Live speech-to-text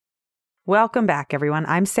Welcome back, everyone.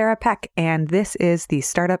 I'm Sarah Peck, and this is the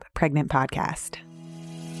Startup Pregnant Podcast.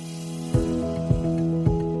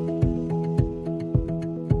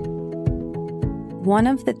 One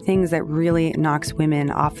of the things that really knocks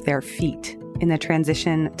women off their feet in the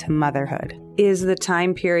transition to motherhood is the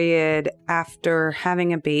time period after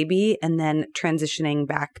having a baby and then transitioning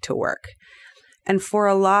back to work. And for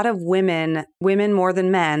a lot of women more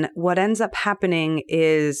than men, what ends up happening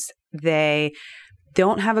is they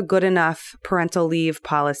don't have a good enough parental leave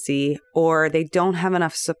policy, or they don't have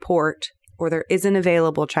enough support, or there isn't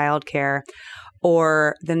available childcare,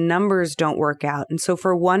 or the numbers don't work out. And so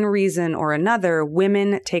for one reason or another,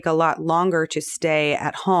 women take a lot longer to stay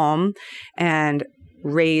at home and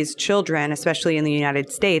raise children, especially in the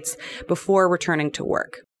United States, before returning to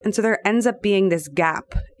work. And so there ends up being this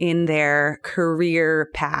gap in their career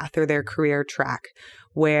path or their career track,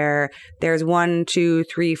 where there's 1, 2,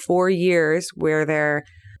 3, 4 years where they're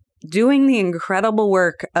doing the incredible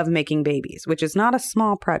work of making babies, which is not a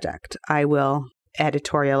small project. I will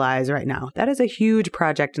editorialize right now. That is a huge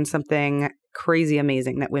project and something crazy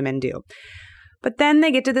amazing that women do. But then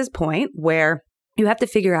they get to this point where you have to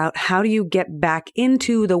figure out, how do you get back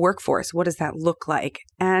into the workforce? What does that look like?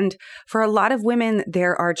 And for a lot of women,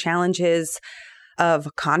 there are challenges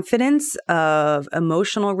of confidence, of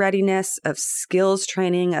emotional readiness, of skills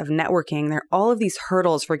training, of networking. There are all of these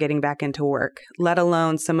hurdles for getting back into work, let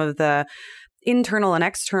alone some of the internal and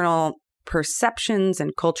external perceptions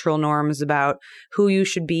and cultural norms about who you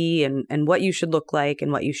should be and what you should look like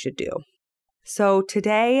and what you should do. So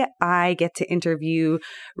today I get to interview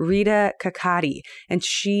Rita Kakati, and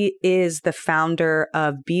she is the founder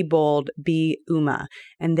of Be Bold, Be Uma,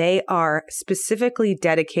 and they are specifically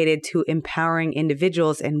dedicated to empowering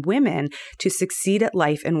individuals and women to succeed at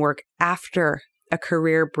life and work after a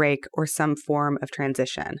career break or some form of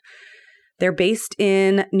transition. They're based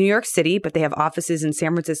in New York City, but they have offices in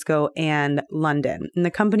San Francisco and London. And the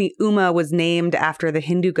company Uma was named after the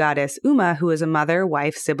Hindu goddess Uma, who is a mother,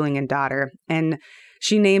 wife, sibling, and daughter. And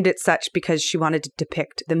she named it such because she wanted to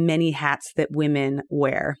depict the many hats that women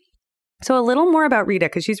wear. So a little more about Rita,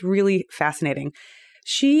 because she's really fascinating.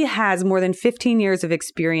 She has more than 15 years of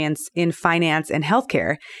experience in finance and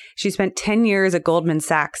healthcare. She spent 10 years at Goldman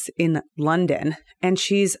Sachs in London, and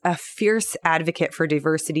she's a fierce advocate for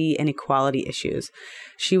diversity and equality issues.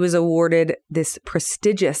 She was awarded this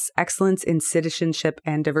prestigious Excellence in Citizenship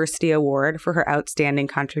and Diversity Award for her outstanding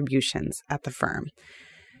contributions at the firm.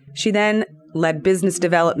 She then led business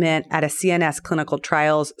development at a CNS clinical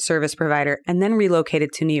trials service provider and then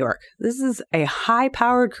relocated to New York. This is a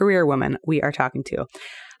high-powered career woman we are talking to.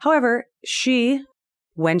 However, she,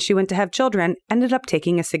 when she went to have children, ended up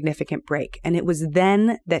taking a significant break. And it was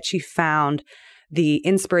then that she found the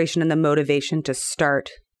inspiration and the motivation to start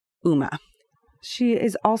Uma. She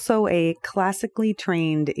is also a classically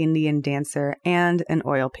trained Indian dancer and an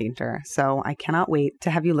oil painter. So I cannot wait to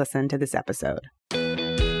have you listen to this episode.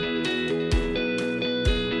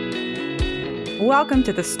 Welcome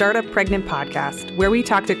to the Startup Pregnant Podcast, where we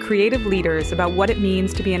talk to creative leaders about what it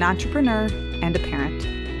means to be an entrepreneur and a parent.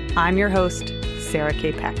 I'm your host, Sarah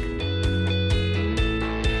K. Peck.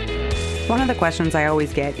 One of the questions I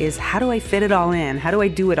always get is, how do I fit it all in? How do I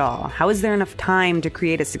do it all? How is there enough time to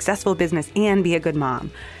create a successful business and be a good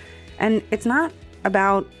mom? And it's not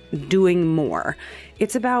about doing more.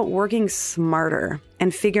 It's about working smarter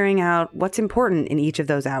and figuring out what's important in each of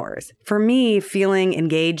those hours. For me, feeling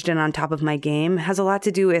engaged and on top of my game has a lot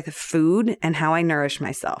to do with food and how I nourish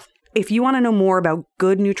myself. If you want to know more about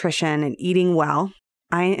good nutrition and eating well,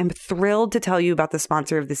 I am thrilled to tell you about the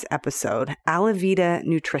sponsor of this episode, Alavita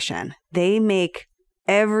Nutrition. They make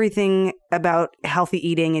everything about healthy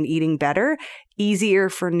eating and eating better easier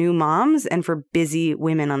for new moms and for busy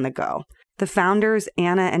women on the go. The founders,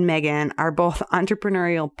 Anna and Megan, are both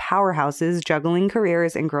entrepreneurial powerhouses juggling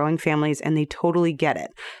careers and growing families, and they totally get it.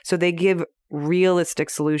 So they give realistic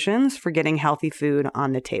solutions for getting healthy food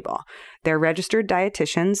on the table. They're registered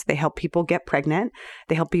dietitians. They help people get pregnant.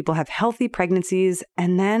 They help people have healthy pregnancies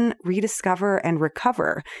and then rediscover and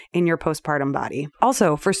recover in your postpartum body.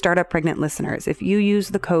 Also, for Startup Pregnant listeners, if you use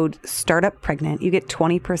the code StartupPregnant, you get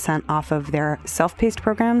 20% off of their self-paced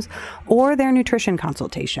programs or their nutrition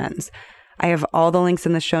consultations. I have all the links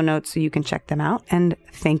in the show notes so you can check them out. And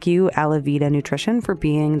thank you, Alavita Nutrition, for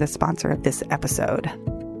being the sponsor of this episode.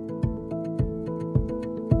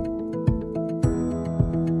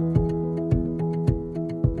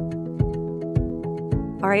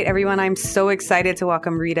 All right, everyone, I'm so excited to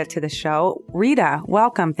welcome Rita to the show. Rita,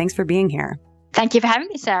 welcome. Thanks for being here. Thank you for having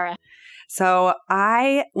me, Sarah. So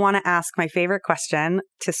I want to ask my favorite question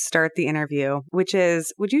to start the interview, which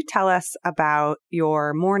is, would you tell us about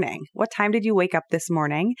your morning? What time did you wake up this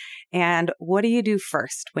morning? And what do you do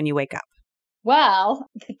first when you wake up? Well,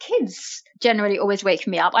 the kids generally always wake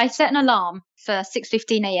me up. I set an alarm for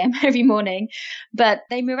 6:15 a.m. every morning, but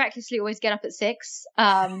they miraculously always get up at 6.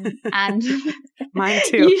 And Mine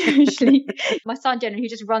too. Usually my son generally, he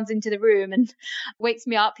just runs into the room and wakes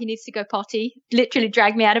me up. He needs to go potty, literally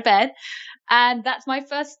drag me out of bed. And that's my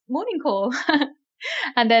first morning call.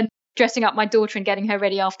 And then dressing up my daughter and getting her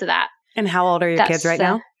ready after that. And how old are your kids right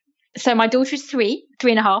now? So my daughter is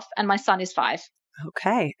 3.5, and my son is 5.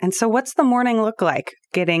 Okay. And so what's the morning look like,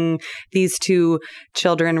 getting these two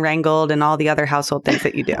children wrangled and all the other household things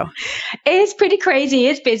that you do? It's pretty crazy.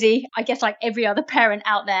 It's busy, I guess, like every other parent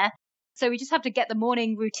out there. So we just have to get the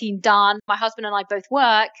morning routine done. My husband and I both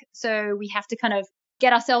work, so we have to kind of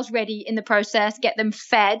get ourselves ready in the process, get them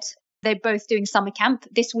fed. They're both doing summer camp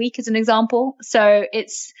this week as an example. So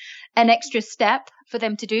it's an extra step for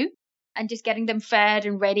them to do. And just getting them fed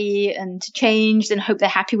and ready and changed and hope they're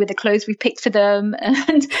happy with the clothes we picked for them.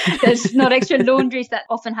 And there's not extra laundry. That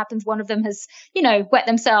often happens. One of them has, wet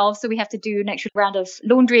themselves. So we have to do an extra round of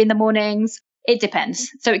laundry in the mornings. It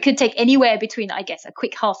depends. So it could take anywhere between, I guess, a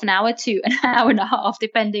quick half an hour to an hour and a half,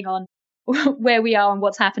 depending on where we are and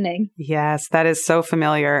what's happening. Yes, that is so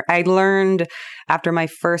familiar. I learned after my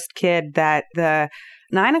first kid that the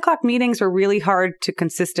 9 o'clock meetings were really hard to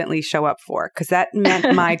consistently show up for, because that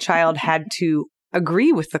meant my child had to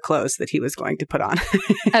agree with the clothes that he was going to put on.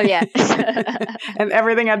 Oh, yeah. And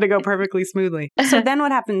everything had to go perfectly smoothly. So then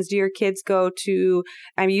what happens? Do your kids go to,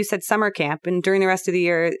 you said summer camp, and during the rest of the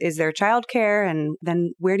year, is there childcare? And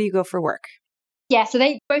then where do you go for work? Yeah, so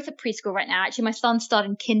they both at preschool right now. Actually, my son's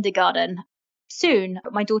starting kindergarten soon,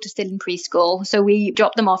 but my daughter's still in preschool. So we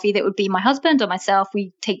drop them off. Either it would be my husband or myself.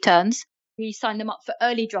 We take turns. We sign them up for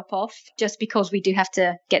early drop-off just because we do have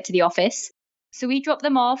to get to the office. So we drop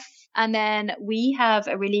them off, and then we have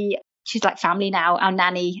she's like family now, our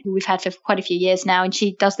nanny, who we've had for quite a few years now, and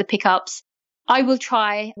she does the pickups. I will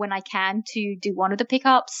try when I can to do one of the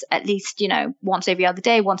pickups, at least, once every other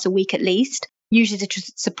day, once a week at least. Usually to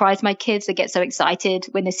just surprise my kids. They get so excited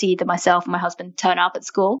when they see that myself and my husband turn up at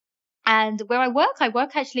school. And where I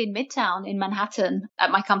work actually in Midtown in Manhattan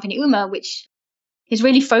at my company, Uma, which is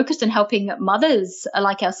really focused on helping mothers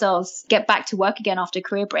like ourselves get back to work again after a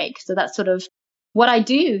career break. So that's sort of what I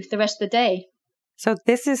do the rest of the day. So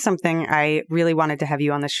this is something I really wanted to have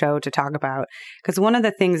you on the show to talk about, because one of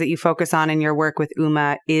the things that you focus on in your work with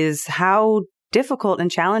Uma is how difficult and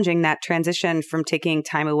challenging that transition from taking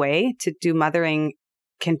time away to do mothering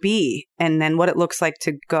can be, and then what it looks like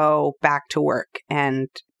to go back to work. And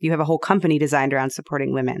you have a whole company designed around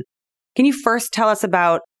supporting women. Can you first tell us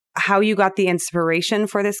about how you got the inspiration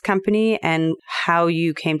for this company and how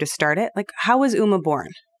you came to start it? Like, how was Uma born?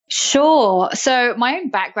 Sure. So my own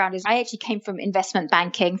background is I actually came from investment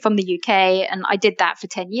banking from the UK, and I did that for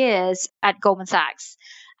 10 years at Goldman Sachs.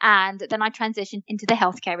 And then I transitioned into the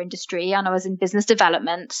healthcare industry, and I was in business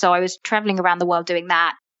development. So I was traveling around the world doing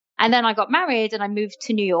that. And then I got married and I moved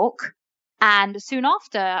to New York. And soon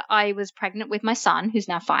after, I was pregnant with my son, who's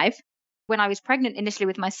now 5. When I was pregnant initially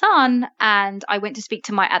with my son, and I went to speak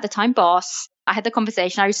to my, at the time, boss, I had the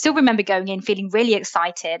conversation. I still remember going in feeling really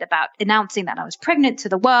excited about announcing that I was pregnant to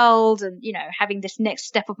the world and, having this next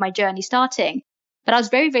step of my journey starting. But I was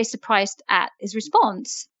very, very surprised at his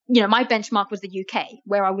response. My benchmark was the UK,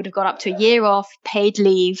 where I would have got up to a year off, paid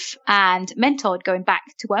leave, and mentored going back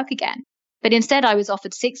to work again. But instead, I was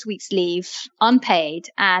offered 6 weeks leave, unpaid,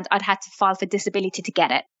 and I'd had to file for disability to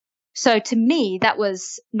get it. So to me, that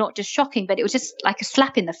was not just shocking, but it was just like a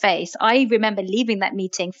slap in the face. I remember leaving that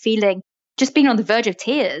meeting just being on the verge of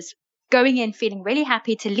tears, going in feeling really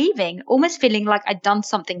happy to leaving, almost feeling like I'd done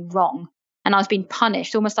something wrong and I was being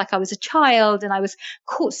punished, almost like I was a child and I was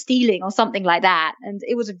caught stealing or something like that. And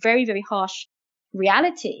it was a very, very harsh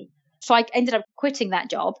reality. So I ended up quitting that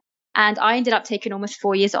job, and I ended up taking almost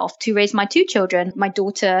 4 years off to raise my 2 children. My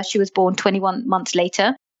daughter, she was born 21 months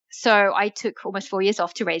later. So I took almost 4 years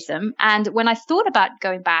off to raise them. And when I thought about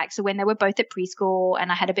going back, so when they were both at preschool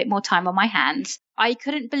and I had a bit more time on my hands, I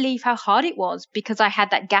couldn't believe how hard it was because I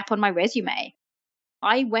had that gap on my resume.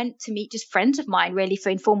 I went to meet just friends of mine really for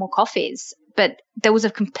informal coffees, but there was a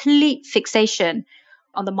complete fixation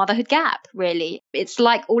on the motherhood gap, really. It's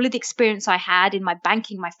like all of the experience I had in my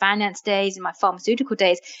banking, my finance days, and my pharmaceutical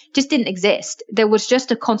days just didn't exist. There was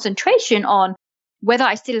just a concentration on whether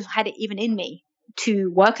I still had it even in me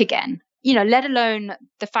to work again, let alone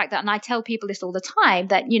the fact that, and I tell people this all the time,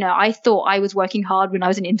 that, I thought I was working hard when I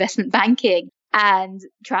was in investment banking and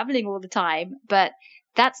traveling all the time. But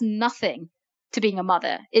That's nothing to being a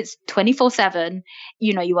mother. It's 24/7.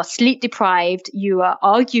 You are sleep deprived. You are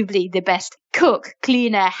arguably the best cook,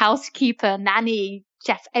 cleaner, housekeeper, nanny,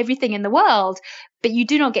 chef, everything in the world. But you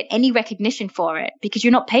do not get any recognition for it because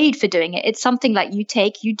you're not paid for doing it. It's something like you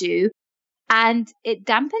take, you do, and it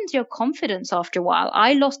dampens your confidence after a while.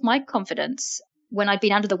 I lost my confidence when I'd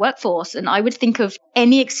been out of the workforce, and I would think of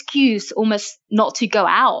any excuse almost not to go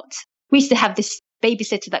out. We used to have this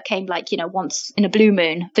babysitter that came once in a blue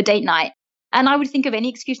moon for date night. And I would think of any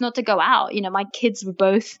excuse not to go out. My kids were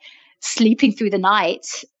both sleeping through the night.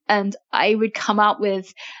 And I would come up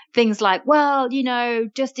with things like, well,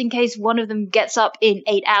 just in case one of them gets up in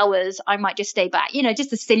 8 hours, I might just stay back, just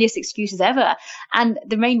the silliest excuses ever. And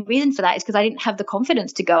the main reason for that is because I didn't have the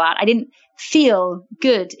confidence to go out. I didn't feel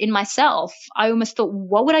good in myself. I almost thought,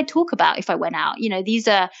 what would I talk about if I went out? These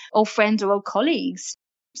are old friends or old colleagues,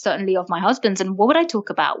 certainly of my husband's. And what would I talk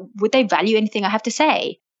about? Would they value anything I have to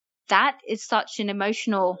say? That is such an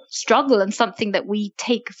emotional struggle and something that we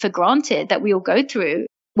take for granted, that we all go through.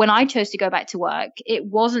 When I chose to go back to work, it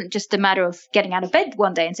wasn't just a matter of getting out of bed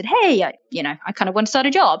one day and said, hey, I kind of want to start a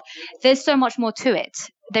job. There's so much more to it.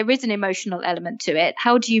 There is an emotional element to it.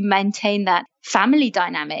 How do you maintain that family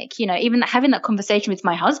dynamic? Even having that conversation with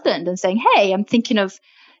my husband and saying, hey, I'm thinking of,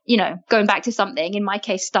 going back to something, in my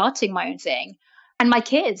case, starting my own thing. And my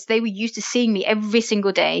kids, they were used to seeing me every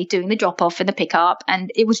single day doing the drop off and the pickup.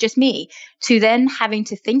 And it was just me, to then having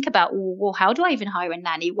to think about, well, how do I even hire a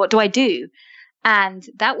nanny? What do I do? And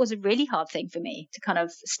that was a really hard thing for me, to kind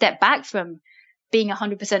of step back from being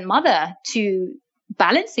 100% mother to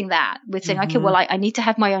balancing that with saying, okay, well, I need to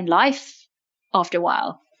have my own life after a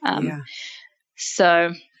while.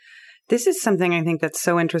 So this is something I think that's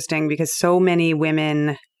so interesting, because so many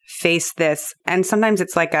women face this. And sometimes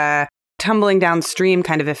it's like a tumbling downstream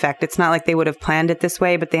kind of effect. It's not like they would have planned it this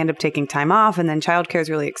way, but they end up taking time off, and then childcare is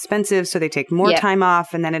really expensive. So they take more time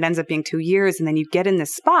off, and then it ends up being 2 years. And then you get in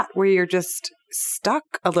this spot where you're just stuck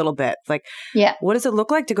a little bit. Like, what does it look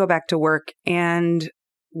like to go back to work? And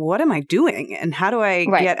what am I doing? And how do I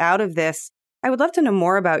get out of this? I would love to know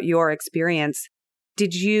more about your experience.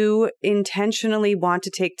 Did you intentionally want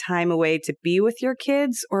to take time away to be with your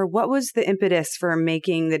kids? Or what was the impetus for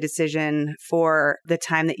making the decision for the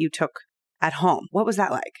time that you took at home? What was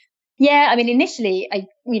that like? Yeah, I mean, initially, I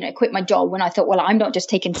quit my job when I thought, well, I'm not just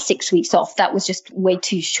taking 6 weeks off. That was just way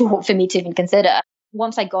too short for me to even consider.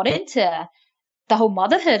 Once I got into the whole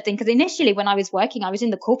motherhood thing, because initially when I was working, I was in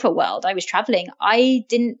the corporate world, I was traveling. I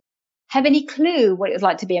didn't have any clue what it was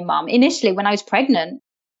like to be a mom. Initially, when I was pregnant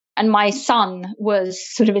and my son was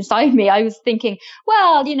sort of inside me, I was thinking,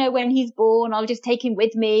 well, when he's born, I'll just take him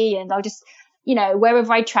with me, and I'll just,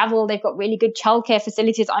 wherever I travel, they've got really good childcare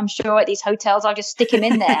facilities, I'm sure, at these hotels. I'll just stick him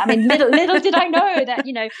in there. I mean, little did I know that,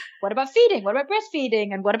 what about feeding? What about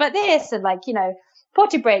breastfeeding? And what about this? And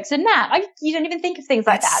potty breaks and that. You don't even think of things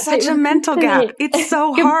like that. Such a mental gap. It's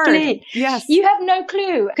so hard. Yes. You have no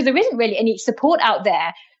clue, because there isn't really any support out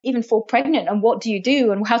there, even for pregnant. And what do you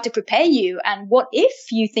do, and how to prepare you? And what if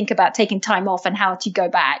you think about taking time off, and how to go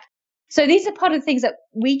back? So these are part of the things that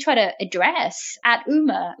we try to address at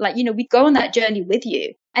UMA. We go on that journey with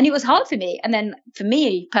you. And it was hard for me. And then for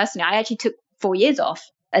me personally, I actually took 4 years off,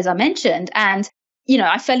 as I mentioned. And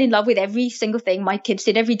I fell in love with every single thing my kids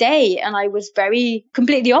did every day. And I was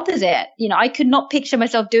completely opposite. I could not picture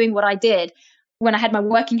myself doing what I did when I had my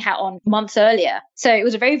working hat on months earlier. So it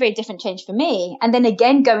was a very, very different change for me. And then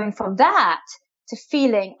again, going from that to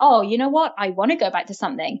feeling, oh, you know what? I want to go back to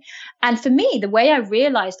something. And for me, the way I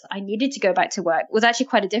realized I needed to go back to work was actually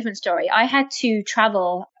quite a different story. I had to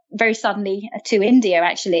travel very suddenly to India,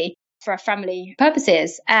 actually, for family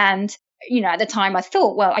purposes. And at the time I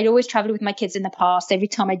thought, well, I'd always traveled with my kids in the past. Every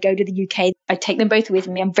time I'd go to the UK, I'd take them both with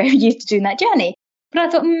me. I'm very used to doing that journey. But I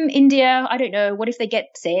thought, India, I don't know. What if they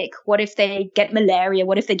get sick? What if they get malaria?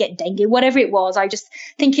 What if they get dengue? Whatever it was, I just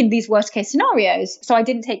thinking these worst case scenarios. So I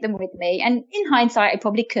didn't take them with me. And in hindsight, I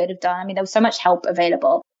probably could have done. I mean, there was so much help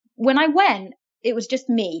available. When I went, it was just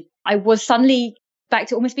me. I was suddenly back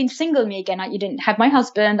to almost being single me again. You didn't have my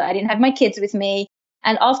husband. I didn't have my kids with me.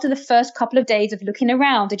 And after the first couple of days of looking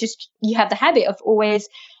around, you have the habit of always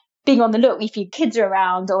being on the look if your kids are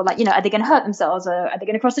around, or are they going to hurt themselves, or are they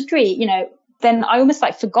going to cross the street? Then I almost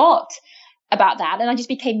forgot about that. And I just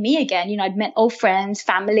became me again. I'd met old friends,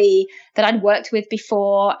 family that I'd worked with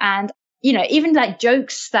before. And, even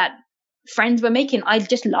jokes that friends were making, I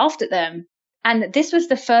just laughed at them. And this was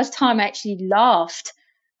the first time I actually laughed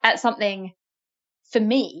at something for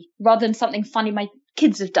me, rather than something funny my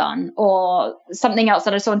kids have done, or something else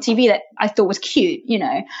that I saw on TV that I thought was cute,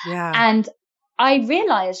 Yeah. And I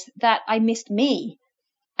realized that I missed me.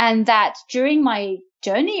 And that during my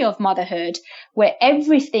journey of motherhood, where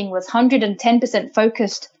everything was 110%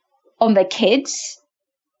 focused on the kids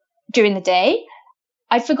during the day,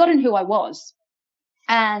 I'd forgotten who I was.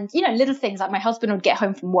 And, little things like my husband would get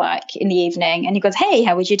home from work in the evening and he goes, "Hey,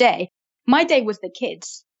 how was your day?" My day was the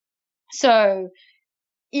kids. So,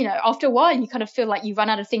 after a while, you kind of feel like you run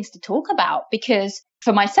out of things to talk about because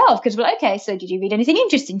for myself, because we're like, "Okay, so did you read anything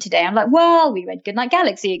interesting today?" I'm like, "Well, we read Goodnight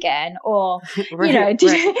Galaxy again." Or,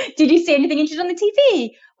 did you see anything interesting on the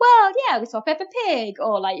TV? Well, yeah, we saw Peppa Pig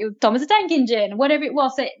or like Thomas the Tank Engine, whatever it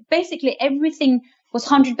was. So basically everything was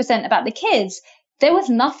 100% about the kids. There was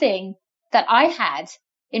nothing that I had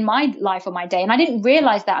in my life or my day. And I didn't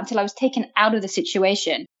realize that until I was taken out of the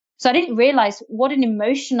situation. So I didn't realize what an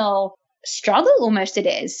emotional struggle almost it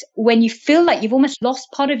is when you feel like you've almost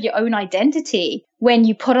lost part of your own identity when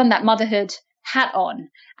you put on that motherhood hat on.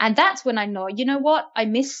 And that's when I know, you know what? I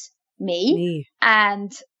miss me.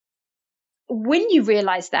 And when you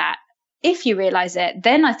realize that, if you realize it,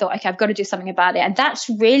 then I thought, okay, I've got to do something about it. And that's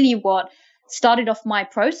really what started off my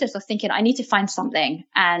process of thinking I need to find something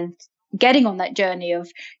and getting on that journey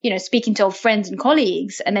of, speaking to old friends and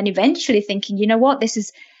colleagues, and then eventually thinking, you know what, this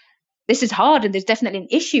is hard. And there's definitely an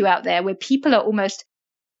issue out there where people are almost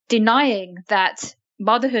denying that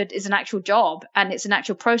motherhood is an actual job and it's an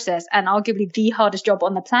actual process and arguably the hardest job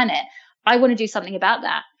on the planet. I want to do something about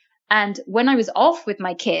that. And when I was off with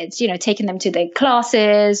my kids, taking them to their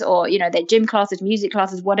classes or, their gym classes, music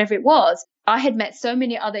classes, whatever it was, I had met so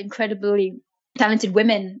many other incredibly talented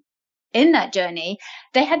women in that journey.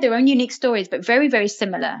 They had their own unique stories, but very, very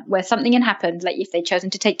similar, where something had happened, like if they'd chosen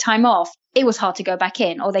to take time off, it was hard to go back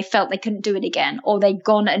in, or they felt they couldn't do it again, or they'd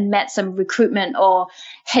gone and met some recruitment or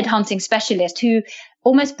headhunting specialist who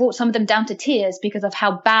almost brought some of them down to tears because of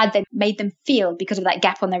how bad they made them feel because of that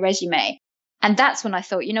gap on their resume. And that's when I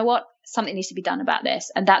thought, you know what, something needs to be done about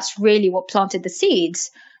this. And that's really what planted the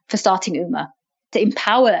seeds for starting UMA, to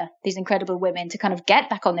empower these incredible women to kind of get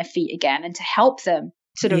back on their feet again and to help them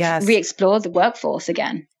sort of re-explore the workforce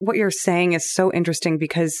again. What you're saying is so interesting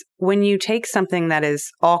because when you take something that is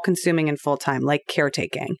all-consuming and full-time, like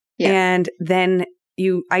caretaking, and then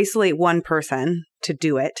you isolate one person to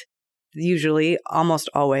do it, usually, almost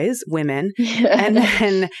always, women, and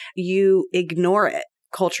then you ignore it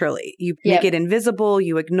culturally. You make it invisible,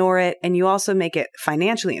 you ignore it, and you also make it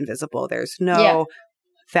financially invisible. There's no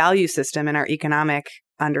value system in our economic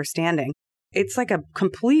understanding. It's like a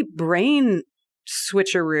complete brain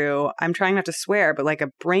switcheroo. I'm trying not to swear, but like a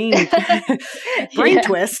brain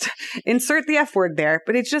twist. Insert the F word there.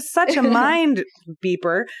 But it's just such a mind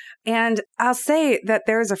beeper. And I'll say that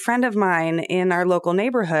there's a friend of mine in our local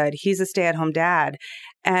neighborhood. He's a stay-at-home dad.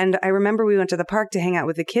 And I remember we went to the park to hang out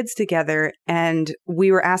with the kids together and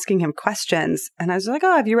we were asking him questions. And I was like,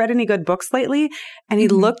 "Oh, have you read any good books lately?" And he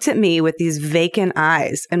looked at me with these vacant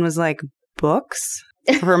eyes and was like, "Books?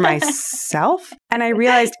 For myself?" And I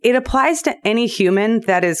realized it applies to any human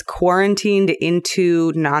that is quarantined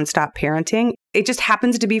into nonstop parenting. It just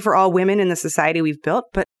happens to be for all women in the society we've built,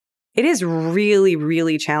 but it is really,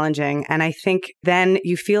 really challenging. And I think then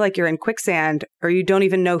you feel like you're in quicksand or you don't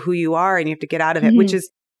even know who you are and you have to get out of it, which is,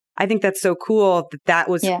 I think that's so cool that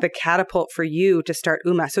was the catapult for you to start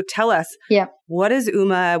UMA. So tell us, what is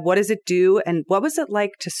UMA? What does it do? And what was it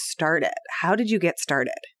like to start it? How did you get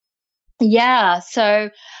started? Yeah,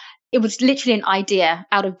 so it was literally an idea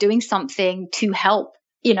out of doing something to help,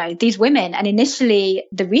 these women. And initially,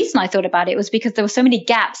 the reason I thought about it was because there were so many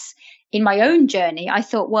gaps in my own journey. I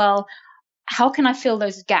thought, well, how can I fill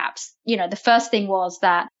those gaps? The first thing was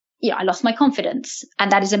that, I lost my confidence,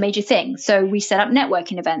 and that is a major thing. So we set up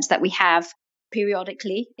networking events that we have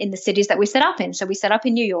periodically in the cities that we set up in. So we set up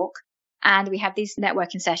in New York, and we have these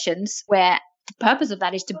networking sessions where the purpose of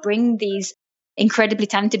that is to bring these incredibly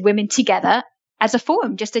talented women together as a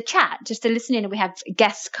forum, just to chat, just to listen in. And we have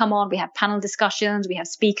guests come on, we have panel discussions, we have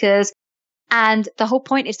speakers. And the whole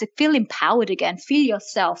point is to feel empowered again, feel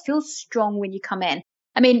yourself, feel strong when you come in.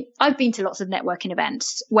 I mean, I've been to lots of networking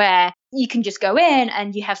events where you can just go in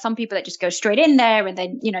and you have some people that just go straight in there and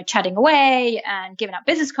then, chatting away and giving out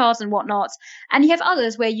business cards and whatnot. And you have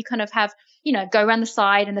others where you kind of have, go around the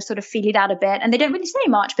side and they sort of feel it out a bit and they don't really say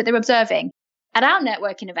much, but they're observing. At our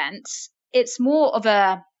networking events, it's more of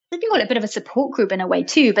you can call it a bit of a support group in a way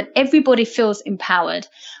too, but everybody feels empowered.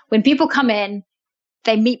 When people come in,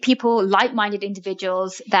 they meet people, like-minded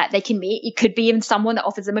individuals that they can meet. It could be even someone that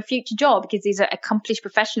offers them a future job because these are accomplished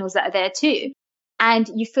professionals that are there too. And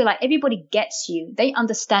you feel like everybody gets you. They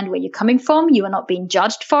understand where you're coming from. You are not being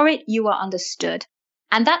judged for it. You are understood.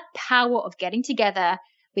 And that power of getting together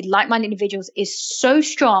with like-minded individuals is so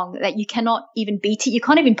strong that you cannot even beat it. You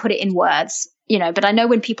can't even put it in words, but I know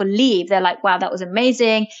when people leave, they're like, wow, that was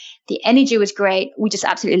amazing. The energy was great. We just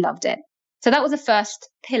absolutely loved it. So that was the first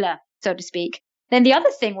pillar, so to speak. Then the other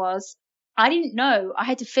thing was, I didn't know I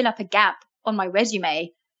had to fill up a gap on my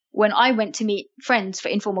resume when I went to meet friends for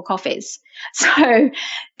informal coffees. So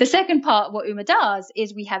the second part of what UMA does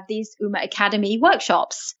is we have these UMA Academy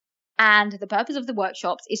workshops. And the purpose of the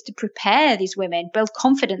workshops is to prepare these women, build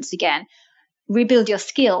confidence again, rebuild your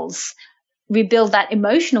skills, rebuild that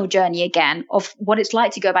emotional journey again of what it's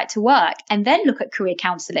like to go back to work, and then look at career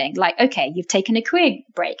counseling. Like, okay, you've taken a career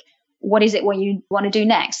break. What is it what you want to do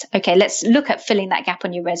next? Okay, let's look at filling that gap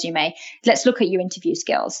on your resume. Let's look at your interview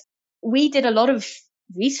skills. We did a lot of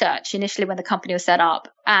research initially when the company was set up,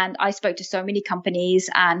 and I spoke to so many companies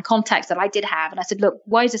and contacts that I did have. And I said, look,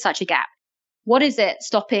 why is there such a gap? What is it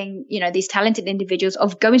stopping, these talented individuals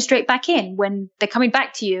of going straight back in when they're coming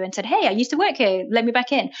back to you and said, hey, I used to work here, let me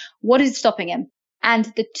back in. What is stopping them? And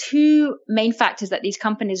the two main factors that these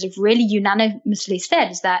companies have really unanimously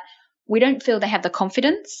said is that we don't feel they have the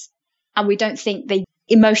confidence and we don't think they're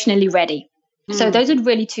emotionally ready. So those are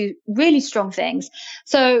really two really strong things.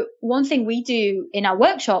 So one thing we do in our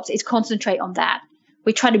workshops is concentrate on that.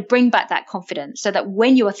 We try to bring back that confidence so that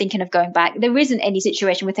when you are thinking of going back, there isn't any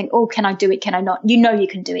situation where you think, oh, can I do it? Can I not? You know you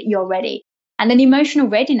can do it. You're ready. And then emotional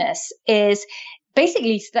readiness is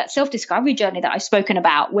basically that self-discovery journey that I've spoken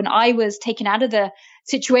about. When I was taken out of the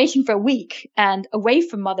situation for a week and away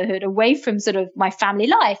from motherhood, away from sort of my family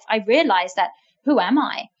life, I realized that who am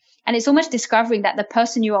I? And it's almost discovering that the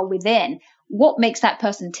person you are within, what makes that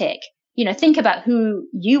person tick? Think about who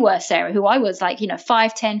you were, Sarah, who I was like,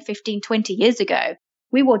 5, 10, 15, 20 years ago.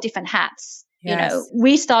 We wore different hats. Yes.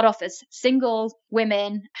 We start off as single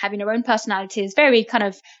women having our own personalities, very kind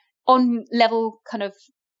of on level, kind of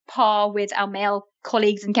par with our male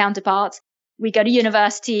colleagues and counterparts. We go to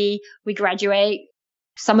university, we graduate.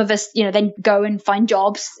 Some of us, then go and find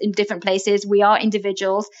jobs in different places. We are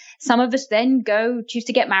individuals. Some of us then choose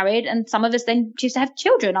to get married, and some of us then choose to have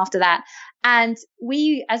children after that. And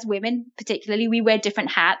we, as women particularly, we wear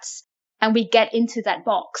different hats and we get into that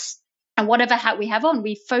box. And whatever hat we have on,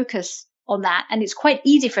 we focus on that. And it's quite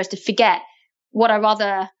easy for us to forget what our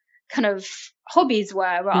other kind of hobbies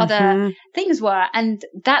were or other things were. And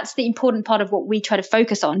that's the important part of what we try to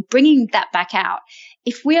focus on, bringing that back out.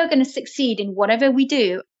 If we are going to succeed in whatever we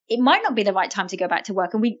do, it might not be the right time to go back to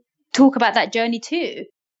work. And we talk about that journey too.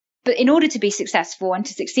 But in order to be successful and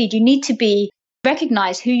to succeed, you need to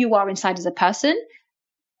recognize who you are inside as a person.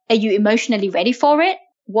 Are you emotionally ready for it?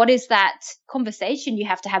 What is that conversation you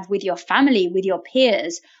have to have with your family, with your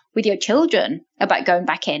peers, with your children about going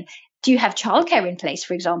back in? Do you have childcare in place,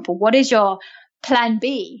 for example? What is your plan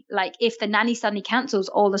B? Like if the nanny suddenly cancels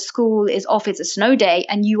or the school is off, it's a snow day,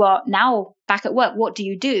 and you are now back at work, what do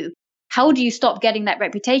you do? How do you stop getting that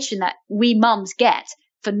reputation that we mums get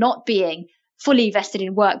for not being fully vested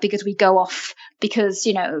in work because we go off because,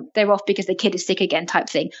 they're off because the kid is sick again type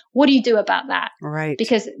thing? What do you do about that? Right.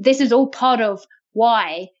 Because this is all part of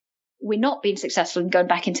why we're not being successful in going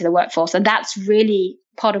back into the workforce. And that's really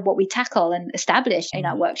part of what we tackle and establish in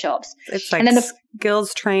our workshops. It's like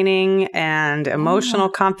skills training and emotional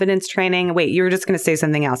confidence training. Wait, you were just going to say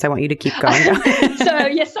something else. I want you to keep going.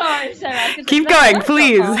 Sorry, Sarah. Keep going,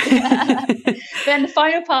 please. Then the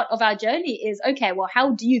final part of our journey is, okay, well,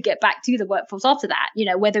 how do you get back to the workforce after that?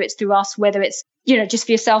 Whether it's through us, whether it's, just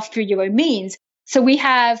for yourself through your own means. So we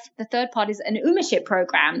have the third part is an UMAship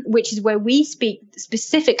program, which is where we speak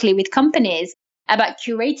specifically with companies about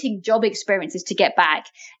curating job experiences to get back.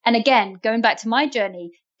 And again, going back to my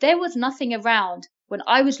journey, there was nothing around when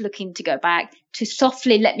I was looking to go back to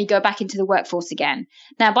softly let me go back into the workforce again.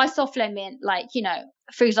 Now, by softly, I mean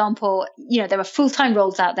for example, there are full-time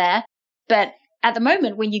roles out there, but at the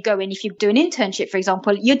moment when you go in, if you do an internship, for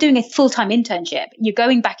example, you're doing a full-time internship. You're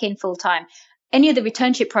going back in full-time. Any of the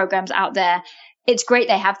returnship programs out there, it's great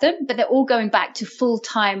they have them, but they're all going back to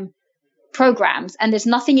full-time programs, and there's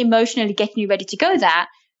nothing emotionally getting you ready to go there.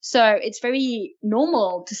 So it's very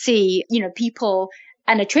normal to see, people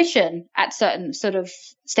and attrition at certain sort of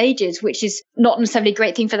stages, which is not necessarily a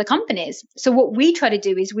great thing for the companies. So what we try to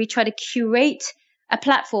do is we try to curate a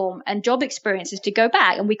platform and job experiences to go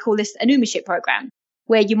back, and we call this an UMAship program,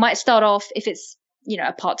 where you might start off, if it's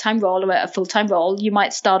a part-time role or a full-time role, you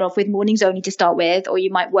might start off with mornings only to start with, or you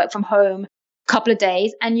might work from home couple of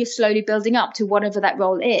days, and you're slowly building up to whatever that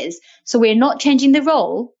role is. So we're not changing the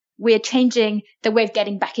role, we're changing the way of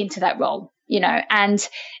getting back into that role, and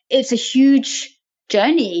it's a huge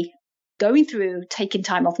journey going through taking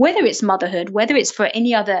time off, whether it's motherhood, whether it's for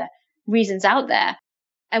any other reasons out there.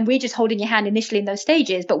 And we're just holding your hand initially in those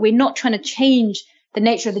stages, but we're not trying to change the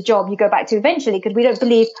nature of the job you go back to eventually, because we don't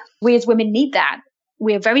believe we as women need that.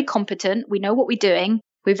 We're very competent. We know what we're doing.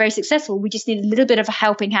 We're very successful. We just need a little bit of a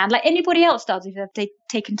helping hand like anybody else does if they've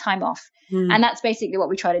taken time off. And that's basically what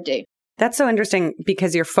we try to do. That's so interesting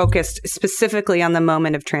because you're focused specifically on the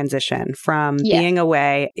moment of transition from being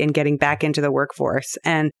away and getting back into the workforce.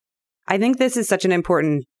 And I think this is such an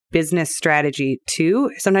important business strategy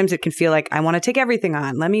too. Sometimes it can feel like I want to take everything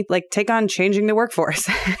on. Let me take on changing the workforce,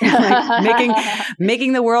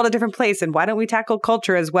 making the world a different place. And why don't we tackle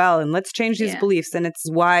culture as well? And let's change these beliefs. And it's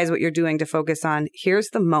wise what you're doing to focus on here's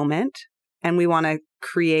the moment. And we want to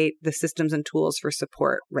create the systems and tools for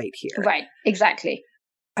support right here. Right. Exactly.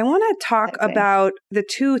 I want to talk about the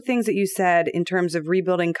two things that you said in terms of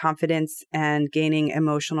rebuilding confidence and gaining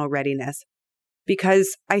emotional readiness, because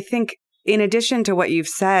I think in addition to what you've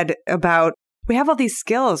said about we have all these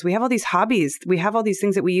skills, we have all these hobbies, we have all these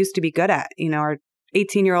things that we used to be good at, our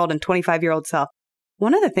 18-year-old and 25-year-old self.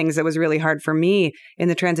 One of the things that was really hard for me in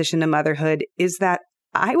the transition to motherhood is that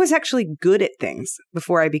I was actually good at things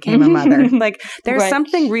before I became a mother. There's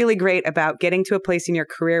something really great about getting to a place in your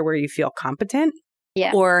career where you feel competent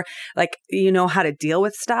or you know how to deal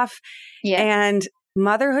with stuff. And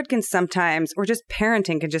motherhood can sometimes, or just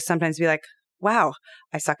parenting can just sometimes be like, wow,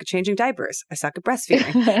 I suck at changing diapers. I suck at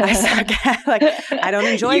breastfeeding. I suck at, I don't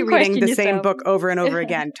enjoy reading the same book over and over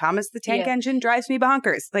again. Thomas the Tank Engine drives me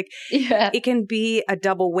bonkers. It can be a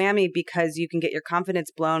double whammy because you can get your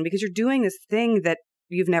confidence blown because you're doing this thing that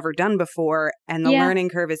you've never done before and the learning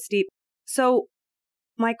curve is steep. So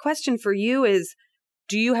my question for you is,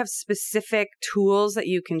 do you have specific tools that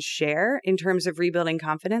you can share in terms of rebuilding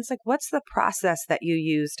confidence? What's the process that you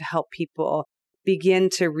use to help people begin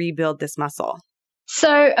to rebuild this muscle?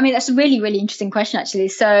 So, that's a really, really interesting question, actually.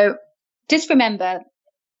 So just remember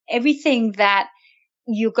everything that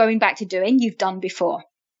you're going back to doing, you've done before.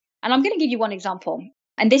 And I'm going to give you one example.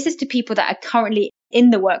 And this is to people that are currently in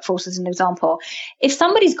the workforce as an example. If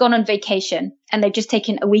somebody's gone on vacation and they've just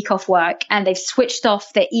taken a week off work and they've switched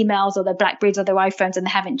off their emails or their BlackBerries or their iPhones and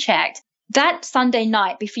they haven't checked, that Sunday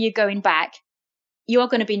night before you're going back, you're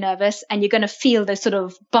going to be nervous and you're going to feel those sort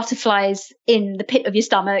of butterflies in the pit of your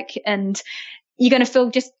stomach. And you're going to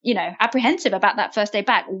feel just, apprehensive about that first day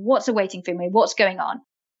back. What's awaiting for me? What's going on?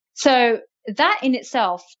 So that in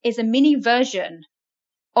itself is a mini version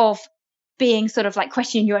of being sort of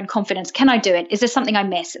questioning your own confidence. Can I do it? Is there something I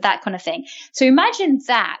miss? That kind of thing. So imagine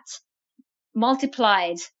that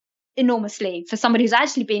multiplied enormously for somebody who's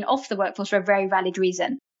actually been off the workforce for a very valid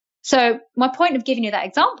reason. So my point of giving you that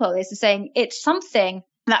example is saying it's something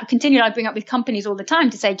that I bring up with companies all the time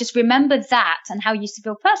to say, just remember that and how you used to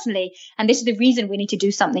feel personally. And this is the reason we need to do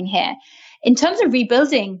something here. In terms of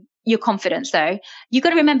rebuilding your confidence, though, you've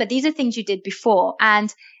got to remember these are things you did before.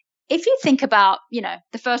 And if you think about,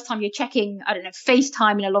 the first time you're checking,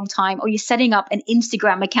 FaceTime in a long time, or you're setting up an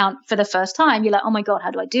Instagram account for the first time, you're like, oh my God,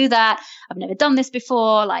 how do I do that? I've never done this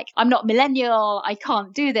before. I'm not millennial. I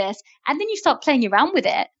can't do this. And then you start playing around with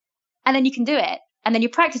it. And then you can do it. And then you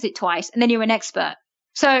practice it twice. And then you're an expert.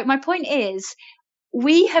 So my point is,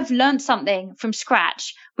 we have learned something from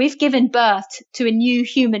scratch. We've given birth to a new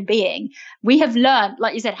human being. We have learned,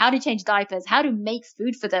 like you said, how to change diapers, how to make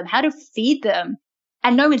food for them, how to feed them.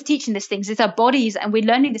 And no one's teaching these things. It's our bodies. And we're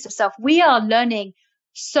learning this ourselves. We are learning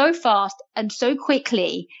so fast and so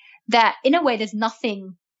quickly that in a way, there's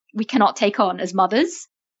nothing we cannot take on as mothers.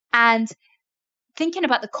 And thinking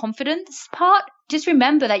about the confidence part, just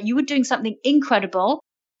remember that you were doing something incredible.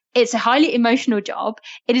 It's a highly emotional job.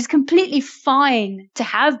 It is completely fine to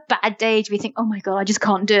have bad days where you think, oh my God, I just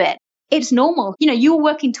can't do it. It's normal. You were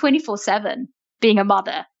working 24/7 being a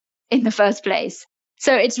mother in the first place.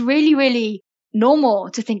 So it's really, really normal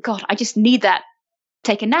to think, God, I just need that,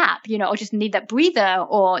 take a nap, or just need that breather,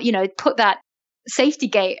 or, put that safety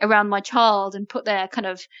gate around my child and put their kind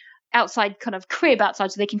of outside kind of crib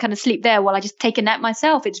outside so they can kind of sleep there while I just take a nap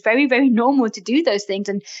myself. It's very, very normal to do those things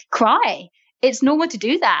and cry. It's normal to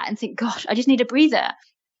do that and think, gosh, I just need a breather.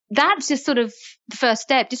 That's just sort of the first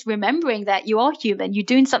step, just remembering that you are human, you're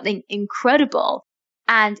doing something incredible.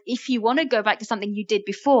 And if you want to go back to something you did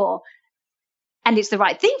before, and it's the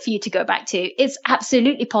right thing for you to go back to, it's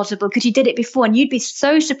absolutely possible because you did it before, and you'd be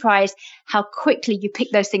so surprised how quickly you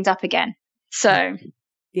pick those things up again. So,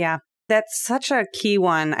 yeah. That's such a key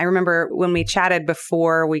one. I remember when we chatted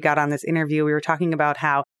before we got on this interview, we were talking about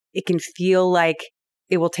how it can feel like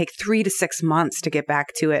it will take 3 to 6 months to get back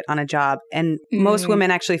to it on a job. And most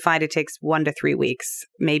women actually find it takes 1 to 3 weeks,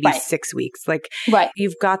 maybe 6 weeks.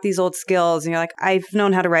 You've got these old skills and you're like, I've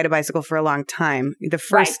known how to ride a bicycle for a long time. The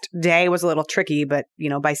first day was a little tricky, but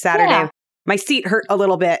by Saturday, my seat hurt a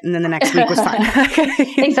little bit and then the next week was fine.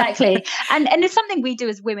 Exactly. And it's something we do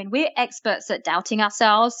as women. We're experts at doubting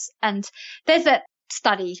ourselves. And there's that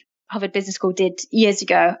study Harvard Business School did years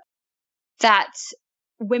ago that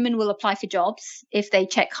women will apply for jobs if they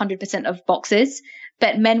check 100% of boxes,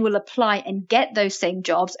 but men will apply and get those same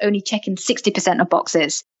jobs only checking 60% of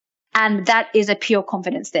boxes. And that is a pure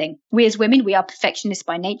confidence thing. We as women, we are perfectionists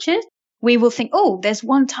by nature. We will think, oh, there's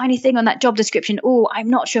one tiny thing on that job description. Oh, I'm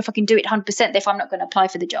not sure if I can do it 100% if I'm not going to apply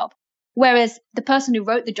for the job. Whereas the person who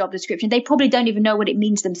wrote the job description, they probably don't even know what it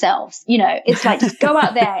means themselves. You know, it's like, just go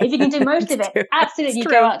out there. If you can do most of it, absolutely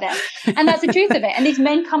go out there. And that's the truth of it. And these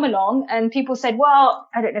men come along and people said, well,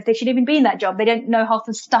 I don't know if they should even be in that job. They don't know half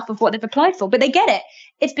the stuff of what they've applied for, but they get it.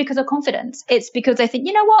 It's because of confidence. It's because they think,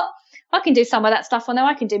 you know what? I can do some of that stuff. I know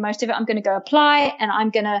I can do most of it. I'm going to go apply and I'm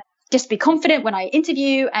going to just be confident when I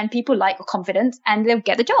interview, and people like confidence and they'll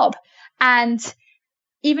get the job. And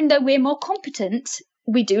even though we're more competent,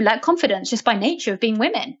 we do lack confidence just by nature of being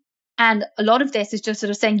women. And a lot of this is just sort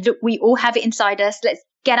of saying, look, we all have it inside us. Let's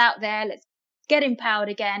get out there. Let's get empowered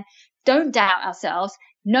again. Don't doubt ourselves.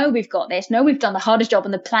 Know we've got this. Know we've done the hardest job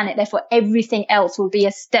on the planet. Therefore, everything else will be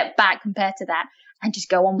a step back compared to that, and just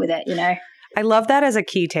go on with it, you know. I love that as a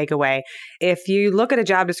key takeaway. If you look at a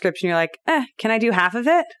job description, you're like, can I do half of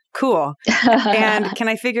it? Cool. And can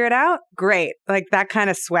I figure it out? Great. Like that kind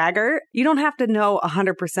of swagger. You don't have to know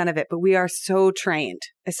 100% of it, but we are so trained,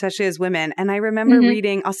 especially as women. And I remember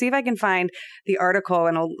reading, I'll see if I can find the article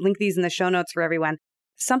and I'll link these in the show notes for everyone.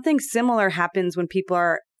 Something similar happens when people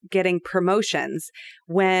are getting promotions.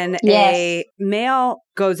 When a male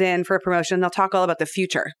goes in for a promotion, they'll talk all about the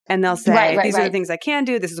future and they'll say, these are the things I can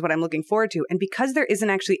do. This is what I'm looking forward to. And because there isn't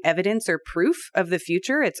actually evidence or proof of the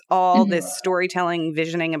future, it's all this storytelling,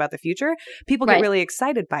 visioning about the future. People get really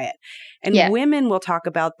excited by it. And women will talk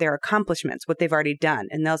about their accomplishments, what they've already done.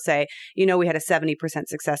 And they'll say, you know, we had a 70%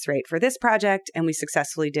 success rate for this project and we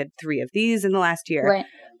successfully did 3 of these in the last year. Right.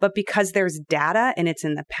 But because there's data and it's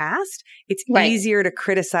in the past, it's easier to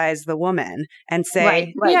criticize the woman and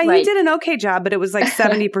say, you did an okay job, but it was like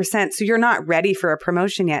 70%. So you're not ready for a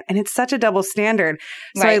promotion yet. And it's such a double standard.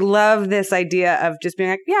 So I love this idea of just being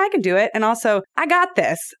like, yeah, I can do it. And also, I got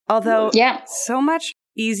this. Although so much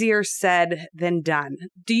easier said than done.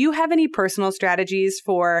 Do you have any personal strategies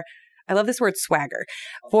for, I love this word swagger,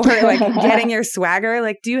 for like getting your swagger?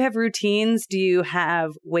 Like, do you have routines? Do you have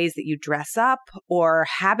ways that you dress up or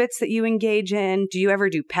habits that you engage in? Do you ever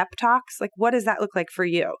do pep talks? Like, what does that look like for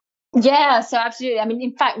you? Yeah, so absolutely. I mean,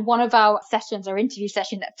 in fact, one of our sessions, our interview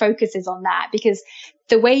session that focuses on that, because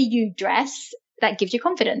the way you dress, that gives you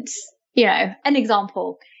confidence. You know, an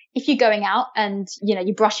example, if you're going out and, you know,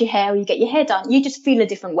 you brush your hair or you get your hair done, you just feel a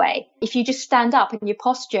different way. If you just stand up and your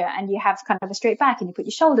posture and you have kind of a straight back and you put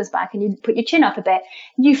your shoulders back and you put your chin up a bit,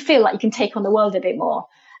 you feel like you can take on the world a bit more.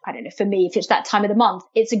 I don't know, for me, if it's that time of the month,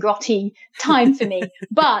 it's a grotty time for me.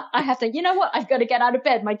 But I have to, you know what? I've got to get out of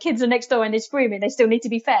bed. My kids are next door and they're screaming. They still need to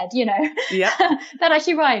be fed, you know. Yeah. That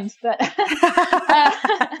actually rhymes, but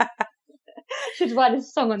should write a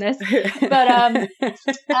song on this. But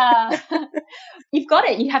you've got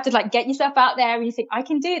it. You have to like get yourself out there and you think, I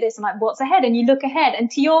can do this. And like, what's ahead? And you look ahead. And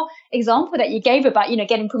to your example that you gave about, you know,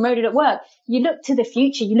 getting promoted at work, you look to the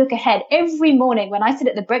future, you look ahead. Every morning when I sit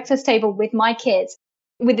at the breakfast table with my kids,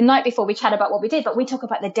 with the night before, we chat about what we did, but we talk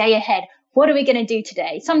about the day ahead. What are we going to do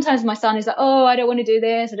today? Sometimes my son is like, oh, I don't want to do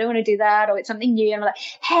this. I don't want to do that. Or it's something new. And I'm like,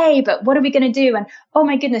 hey, but what are we going to do? And oh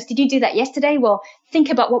my goodness, did you do that yesterday? Well,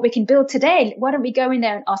 think about what we can build today. Why don't we go in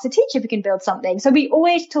there and ask the teacher if we can build something? So we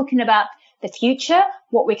always talking about the future,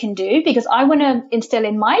 what we can do, because I want to instill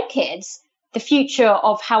in my kids the future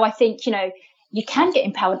of how I think, you know, you can get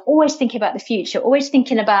empowered. Always thinking about the future, always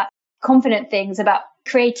thinking about confident things, about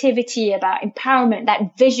creativity, about empowerment,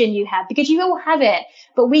 that vision you have, because you all have it,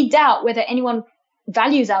 but we doubt whether anyone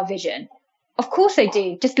values our vision. Of course they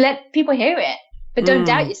do. Just let people hear it, but don't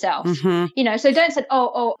doubt yourself. You know, so don't say,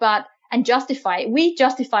 but, and justify it. We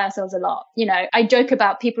justify ourselves a lot. You know, I joke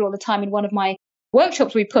about people all the time in one of my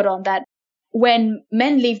workshops we put on that when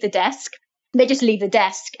men leave the desk, they just leave the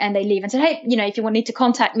desk and they leave and say, hey, you know, if you need to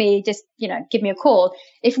contact me, just, you know, give me a call.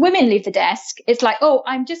 If women leave the desk, it's like, oh,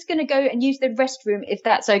 I'm just going to go and use the restroom if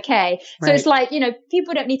that's okay. Right. So it's like, you know,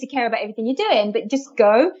 people don't need to care about everything you're doing, but just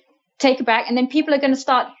go, take it back. And then people are going to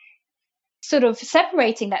start sort of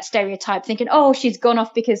separating that stereotype, thinking, oh, she's gone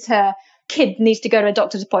off because her kid needs to go to a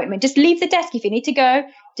doctor's appointment. Just leave the desk. If you need to go,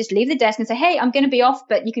 just leave the desk and say, hey, I'm going to be off,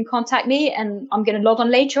 but you can contact me and I'm going to log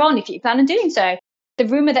on later on if you plan on doing so. The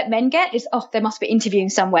rumor that men get is, oh, they must be interviewing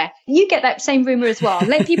somewhere. You get that same rumor as well.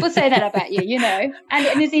 Let people say that about you, you know, and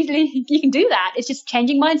it's easily, you can do that. It's just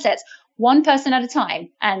changing mindsets. one person at a time,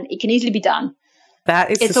 and it can easily be done.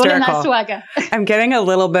 That is it's hysterical. all in that swagger. I'm getting a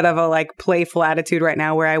little bit of a like playful attitude right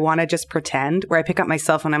now where I want to just pretend, where I pick up my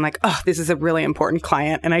cell phone. I'm like, oh, this is a really important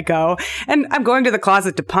client. And I go, and I'm going to the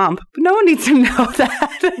closet to pump. But no one needs to know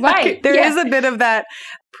that. Right. There is a bit of that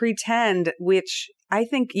pretend, which I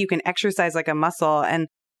think you can exercise like a muscle. And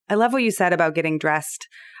I love what you said about getting dressed.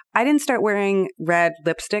 I didn't start wearing red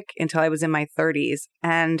lipstick until I was in my 30s.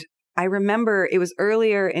 And I remember it was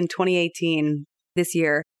earlier in 2018, this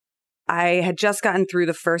year. I had just gotten through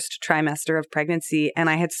the first trimester of pregnancy, and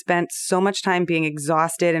I had spent so much time being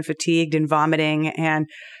exhausted and fatigued and vomiting and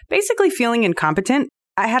basically feeling incompetent.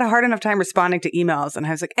 I had a hard enough time responding to emails, and I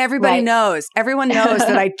was like, everyone knows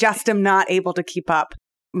that I just am not able to keep up.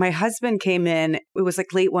 My husband came in, it was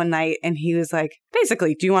like late one night, and he was like,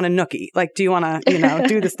 basically, do you want a nookie? Like, do you want to,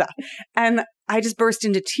 do the stuff? And I just burst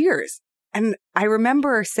into tears. And I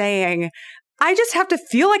remember saying, I just have to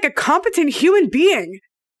feel like a competent human being.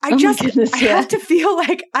 I have to feel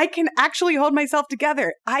like I can actually hold myself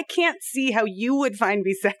together. I can't see how you would find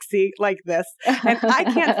me sexy like this. And I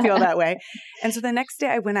can't feel that way. And so the next day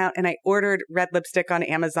I went out and I ordered red lipstick on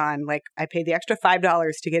Amazon. Like I paid the extra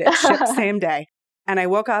 $5 to get it shipped same day. And I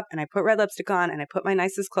woke up and I put red lipstick on and I put my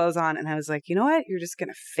nicest clothes on. And I was like, you know what? You're just going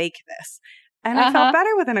to fake this. And I felt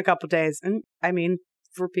better within a couple of days. And I mean,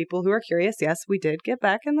 for people who are curious, yes, we did get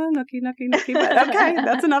back in the nookie. But okay,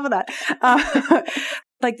 that's enough of that.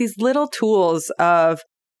 Like these little tools of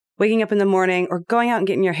waking up in the morning or going out and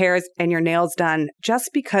getting your hair and your nails done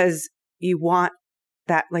just because you want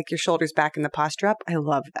that, like your shoulders back and the posture up. I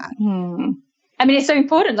love that. I mean, it's so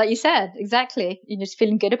important, like you said. Exactly. You're just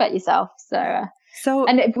feeling good about yourself.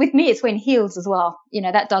 And with me, it's wearing heels as well.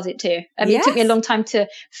 That does it too. I mean, It took me a long time to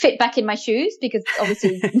fit back in my shoes because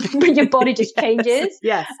obviously your body just changes.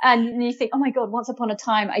 Yes. And you think, oh my God, once upon a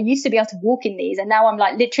time, I used to be able to walk in these. And now I'm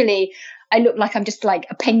like, literally, I look like I'm just like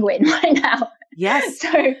a penguin right now. Yes.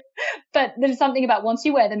 But there's something about once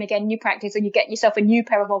you wear them again, you practice and you get yourself a new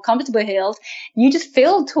pair of more comfortable heels, you just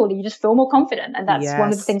feel taller, you just feel more confident. And that's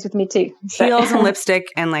one of the things with me too. Heels and lipstick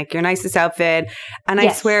and like your nicest outfit. And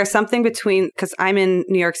I swear something between, because I'm in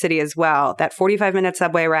New York City as well, that 45-minute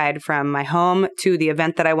subway ride from my home to the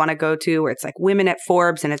event that I want to go to where it's like women at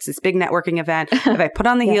Forbes and it's this big networking event. If I put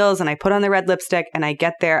on the heels and I put on the red lipstick and I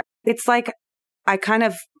get there, it's like I kind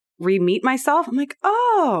of re-meet myself. I'm like,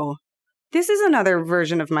 oh, this is another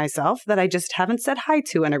version of myself that I just haven't said hi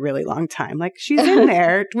to in a really long time. Like she's in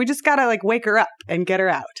there. We just got to like wake her up and get her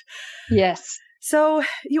out. Yes. So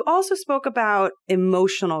you also spoke about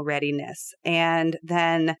emotional readiness, and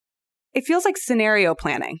then it feels like scenario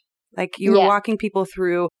planning. Like you were walking people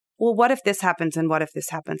through, well, what if this happens and what if this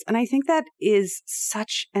happens? And I think that is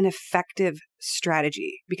such an effective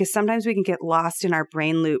strategy because sometimes we can get lost in our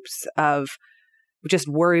brain loops of just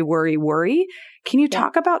worry. Can you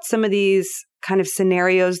talk about some of these kind of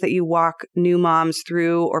scenarios that you walk new moms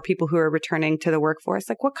through or people who are returning to the workforce?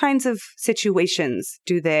 Like what kinds of situations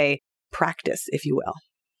do they practice, if you will?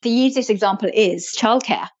 The easiest example is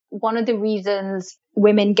childcare. One of the reasons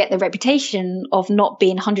women get the reputation of not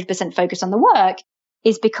being 100% focused on the work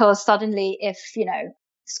is because suddenly if,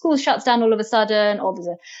 school shuts down all of a sudden or there's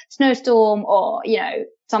a snowstorm or,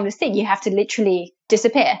 some of this thing, you have to literally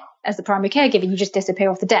disappear. As the primary caregiver, you just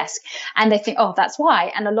disappear off the desk. And they think, oh, that's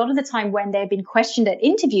why. And a lot of the time when they've been questioned at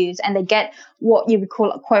interviews and they get what you would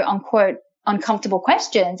call quote unquote uncomfortable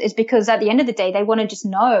questions is because at the end of the day, they want to just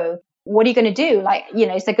know, what are you going to do? Like,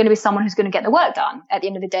 is there going to be someone who's going to get the work done at the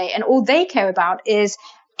end of the day? And all they care about is,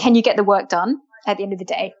 can you get the work done at the end of the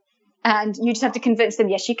day? And you just have to convince them,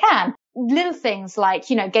 yes, you can. Little things like,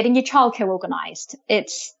 getting your childcare organized.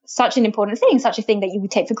 It's such an important thing, such a thing that you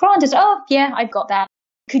would take for granted. Oh, yeah, I've got that.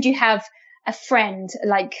 Could you have a friend,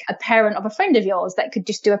 like a parent of a friend of yours that could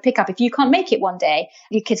just do a pickup? If you can't make it one day,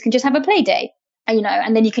 your kids can just have a play day,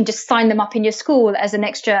 and then you can just sign them up in your school as an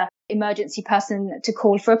extra emergency person to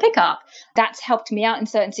call for a pickup. That's helped me out in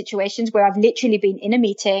certain situations where I've literally been in a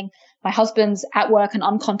meeting. My husband's at work and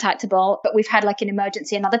uncontactable, but we've had like an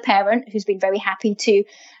emergency, another parent who's been very happy to,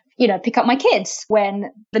 pick up my kids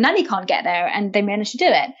when the nanny can't get there and they manage to do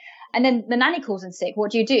it. And then the nanny calls in sick.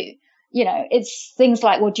 What do? It's things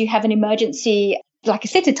like, well, do you have an emergency, like a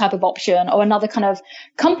sitter type of option or another kind of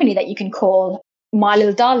company that you can call? My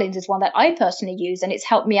Little Darlings is one that I personally use, and it's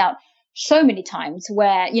helped me out so many times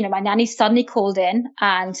where, my nanny suddenly called in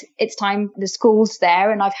and it's time, the school's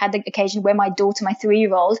there. And I've had the occasion where my daughter, my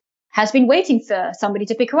 3-year-old, has been waiting for somebody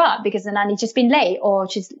to pick her up because the nanny's just been late or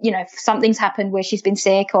she's, something's happened where she's been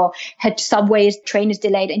sick or her train is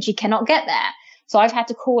delayed and she cannot get there. So I've had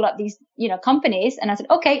to call up these, companies, and I said,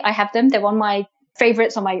 okay, I have them. They're on my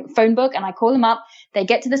favorites on my phone book and I call them up. They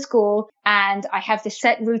get to the school and I have this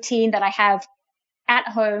set routine that I have at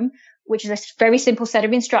home, which is a very simple set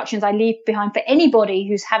of instructions I leave behind for anybody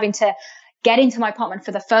who's having to get into my apartment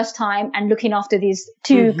for the first time and looking after these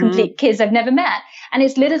two complete kids I've never met. And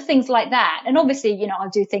it's little things like that. And obviously, I'll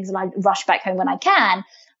do things and I rush back home when I can.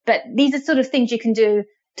 But these are sort of things you can do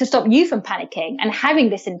to stop you from panicking, and having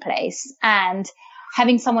this in place and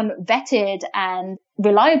having someone vetted and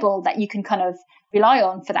reliable that you can kind of rely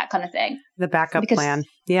on for that kind of thing. The backup plan.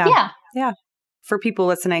 Yeah. For people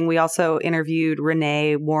listening, we also interviewed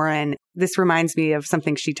Renee Warren. This reminds me of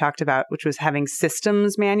something she talked about, which was having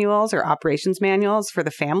systems manuals or operations manuals for the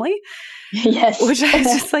family. Yes. Which I was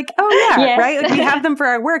just like, oh yeah, yes. Right? Like we have them for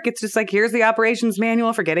our work. It's just like, here's the operations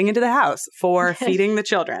manual for getting into the house, for feeding the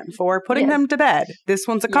children, for putting them to bed. This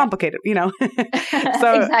one's a complicated, So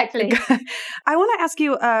exactly. I want to ask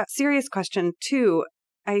you a serious question too.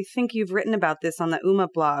 I think you've written about this on the UMA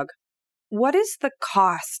blog. What is the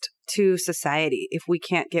cost to society if we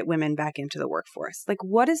can't get women back into the workforce? Like,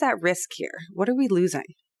 what is at risk here? What are we losing?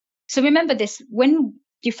 So remember this, when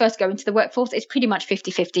you first go into the workforce, it's pretty much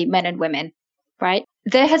 50-50 men and women, right?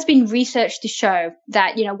 There has been research to show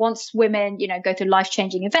that, once women, go through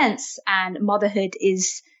life-changing events and motherhood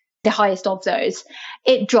is the highest of those,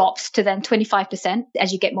 it drops to then 25%.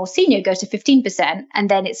 As you get more senior, it goes to 15%. And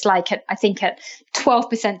then it's like, I think at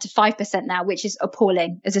 12% to 5% now, which is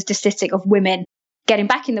appalling as a statistic of women getting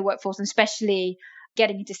back in the workforce, and especially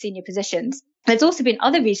getting into senior positions. There's also been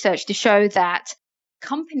other research to show that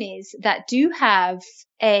companies that do have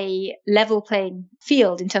a level playing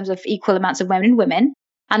field in terms of equal amounts of men and women,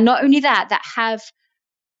 and not only that have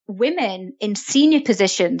women in senior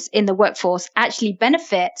positions in the workforce actually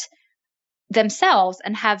benefit themselves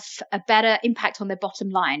and have a better impact on their bottom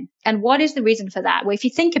line. And what is the reason for that? Well, if you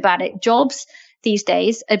think about it, jobs these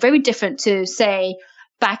days are very different to, say,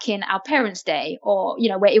 back in our parents' day, or,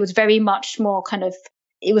 where it was very much more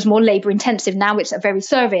it was more labor intensive. Now it's a very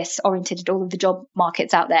service oriented, all of the job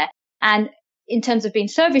markets out there. And in terms of being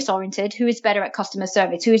service oriented, who is better at customer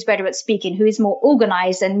service? Who is better at speaking? Who is more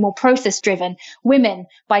organized and more process driven? Women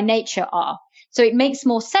by nature are. So it makes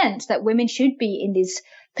more sense that women should be in these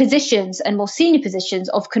positions and more senior positions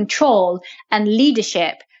of control and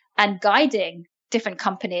leadership and guiding different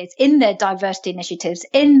companies in their diversity initiatives,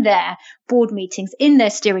 in their board meetings, in their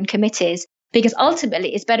steering committees, because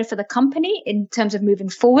ultimately it's better for the company in terms of moving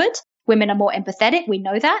forward. Women are more empathetic. We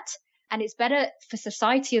know that. And it's better for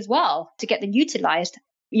society as well to get them utilized.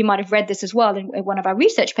 You might have read this as well in one of our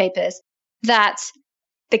research papers, that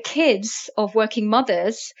the kids of working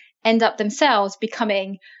mothers end up themselves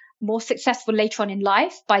becoming more successful later on in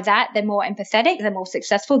life. By that, they're more empathetic, they're more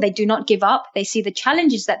successful, they do not give up, they see the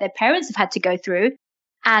challenges that their parents have had to go through.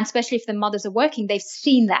 And especially if the mothers are working, they've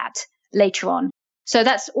seen that later on. So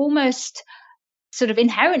that's almost sort of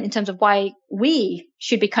inherent in terms of why we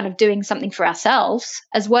should be kind of doing something for ourselves,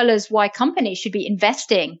 as well as why companies should be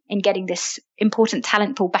investing in getting this important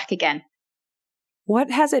talent pool back again.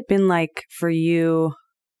 What has it been like for you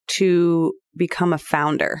to become a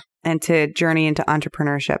founder and to journey into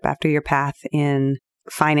entrepreneurship after your path in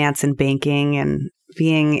finance and banking and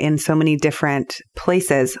being in so many different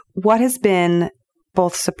places? What has been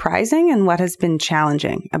both surprising and what has been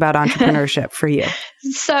challenging about entrepreneurship for you?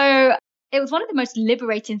 So it was one of the most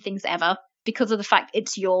liberating things ever because of the fact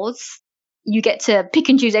it's yours. You get to pick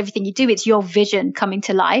and choose everything you do. It's your vision coming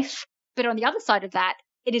to life. But on the other side of that,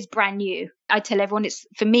 it is brand new. I tell everyone,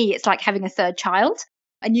 for me, it's like having a third child,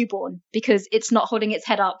 a newborn, because it's not holding its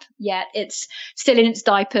head up yet. It's still in its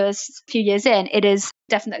diapers a few years in. It is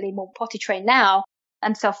definitely more potty trained now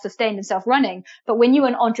and self-sustained and self-running. But when you're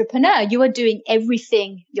an entrepreneur, you are doing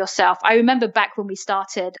everything yourself. I remember back when we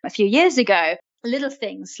started a few years ago, little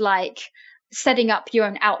things like setting up your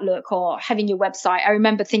own Outlook or having your website. I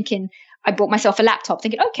remember thinking, I bought myself a laptop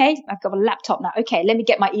thinking, okay, I've got a laptop now. Okay, let me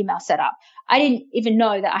get my email set up. I didn't even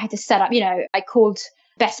know that I had to set up, I called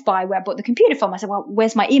Best Buy where I bought the computer from. I said, well,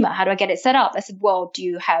 where's my email? How do I get it set up? They said, well, do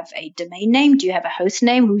you have a domain name? Do you have a host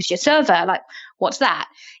name? Who's your server? Like, what's that?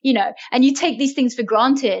 And you take these things for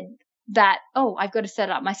granted that, oh, I've got to set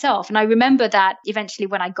it up myself. And I remember that eventually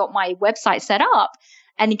when I got my website set up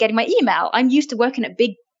and getting my email, I'm used to working at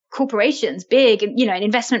big corporations, big, an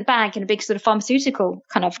investment bank and a big sort of pharmaceutical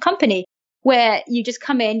kind of company where you just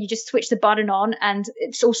come in, you just switch the button on and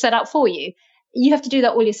it's all set up for you. You have to do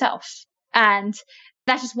that all yourself. And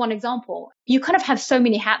that's just one example. You kind of have so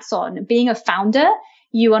many hats on. Being a founder,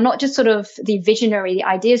 you are not just sort of the visionary, the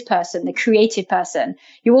ideas person, the creative person.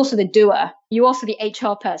 You're also the doer. You're also the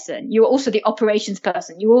HR person. You're also the operations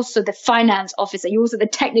person. You're also the finance officer. You're also the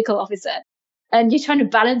technical officer. and you're trying to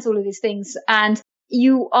balance all of these things. And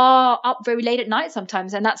you are up very late at night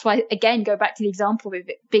sometimes. And that's why, again, go back to the example of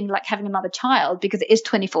it being like having another child, because it is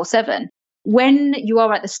 24/7. When you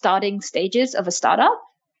are at the starting stages of a startup,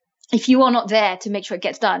 if you are not there to make sure it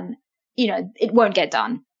gets done, it won't get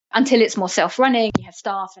done until it's more self-running, you have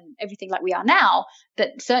staff and everything like we are now.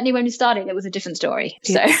 But certainly when we started, it was a different story.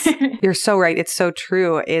 So you're so right. It's so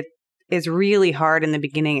true. It is really hard in the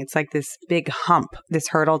beginning. It's like this big hump, this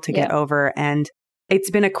hurdle to get over. And it's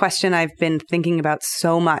been a question I've been thinking about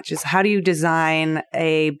so much, is how do you design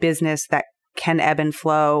a business that can ebb and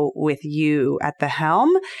flow with you at the helm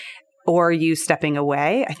or you stepping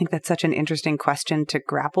away? I think that's such an interesting question to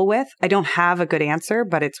grapple with. I don't have a good answer,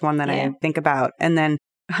 but it's one that I think about. And then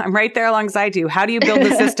I'm right there alongside you. How do you build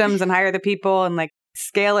the systems and hire the people and like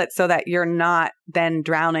scale it so that you're not then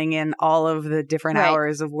drowning in all of the different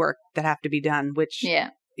hours of work that have to be done, which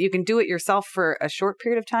you can do it yourself for a short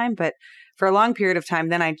period of time, but for a long period of time,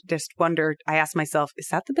 then I just wondered, I asked myself, is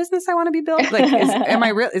that the business I want to be built? Like,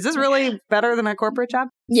 is this really better than a corporate job?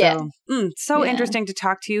 Yeah. So interesting to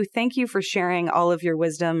talk to you. Thank you for sharing all of your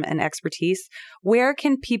wisdom and expertise. Where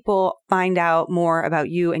can people find out more about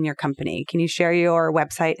you and your company? Can you share your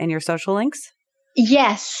website and your social links?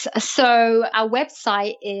 Yes. So our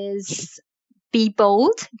website is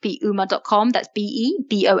beuma.com. That's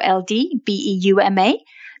BEBOLD.com.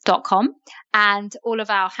 And all of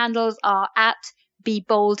our handles are at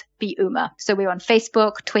BeBoldBeUma. So we're on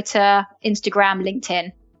Facebook, Twitter, Instagram,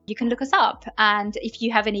 LinkedIn. You can look us up. And if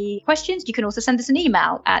you have any questions, you can also send us an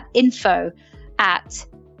email at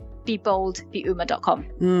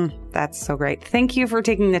info@BeBoldBeUma.com. That's so great. Thank you for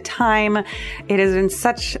taking the time. It has been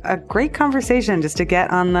such a great conversation just to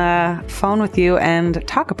get on the phone with you and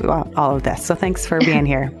talk about all of this. So thanks for being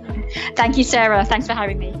here. Thank you, Sarah. Thanks for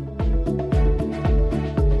having me.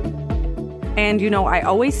 And I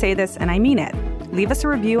always say this and I mean it. Leave us a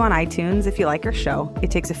review on iTunes if you like our show.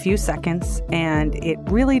 It takes a few seconds and it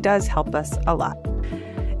really does help us a lot.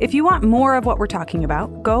 If you want more of what we're talking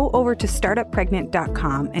about, go over to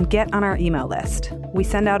startuppregnant.com and get on our email list. We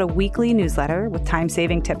send out a weekly newsletter with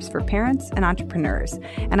time-saving tips for parents and entrepreneurs.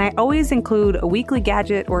 And I always include a weekly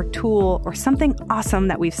gadget or tool or something awesome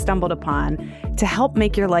that we've stumbled upon to help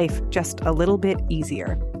make your life just a little bit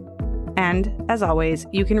easier. And as always,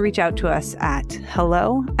 you can reach out to us at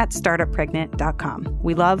hello@startuppregnant.com.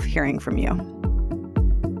 We love hearing from you.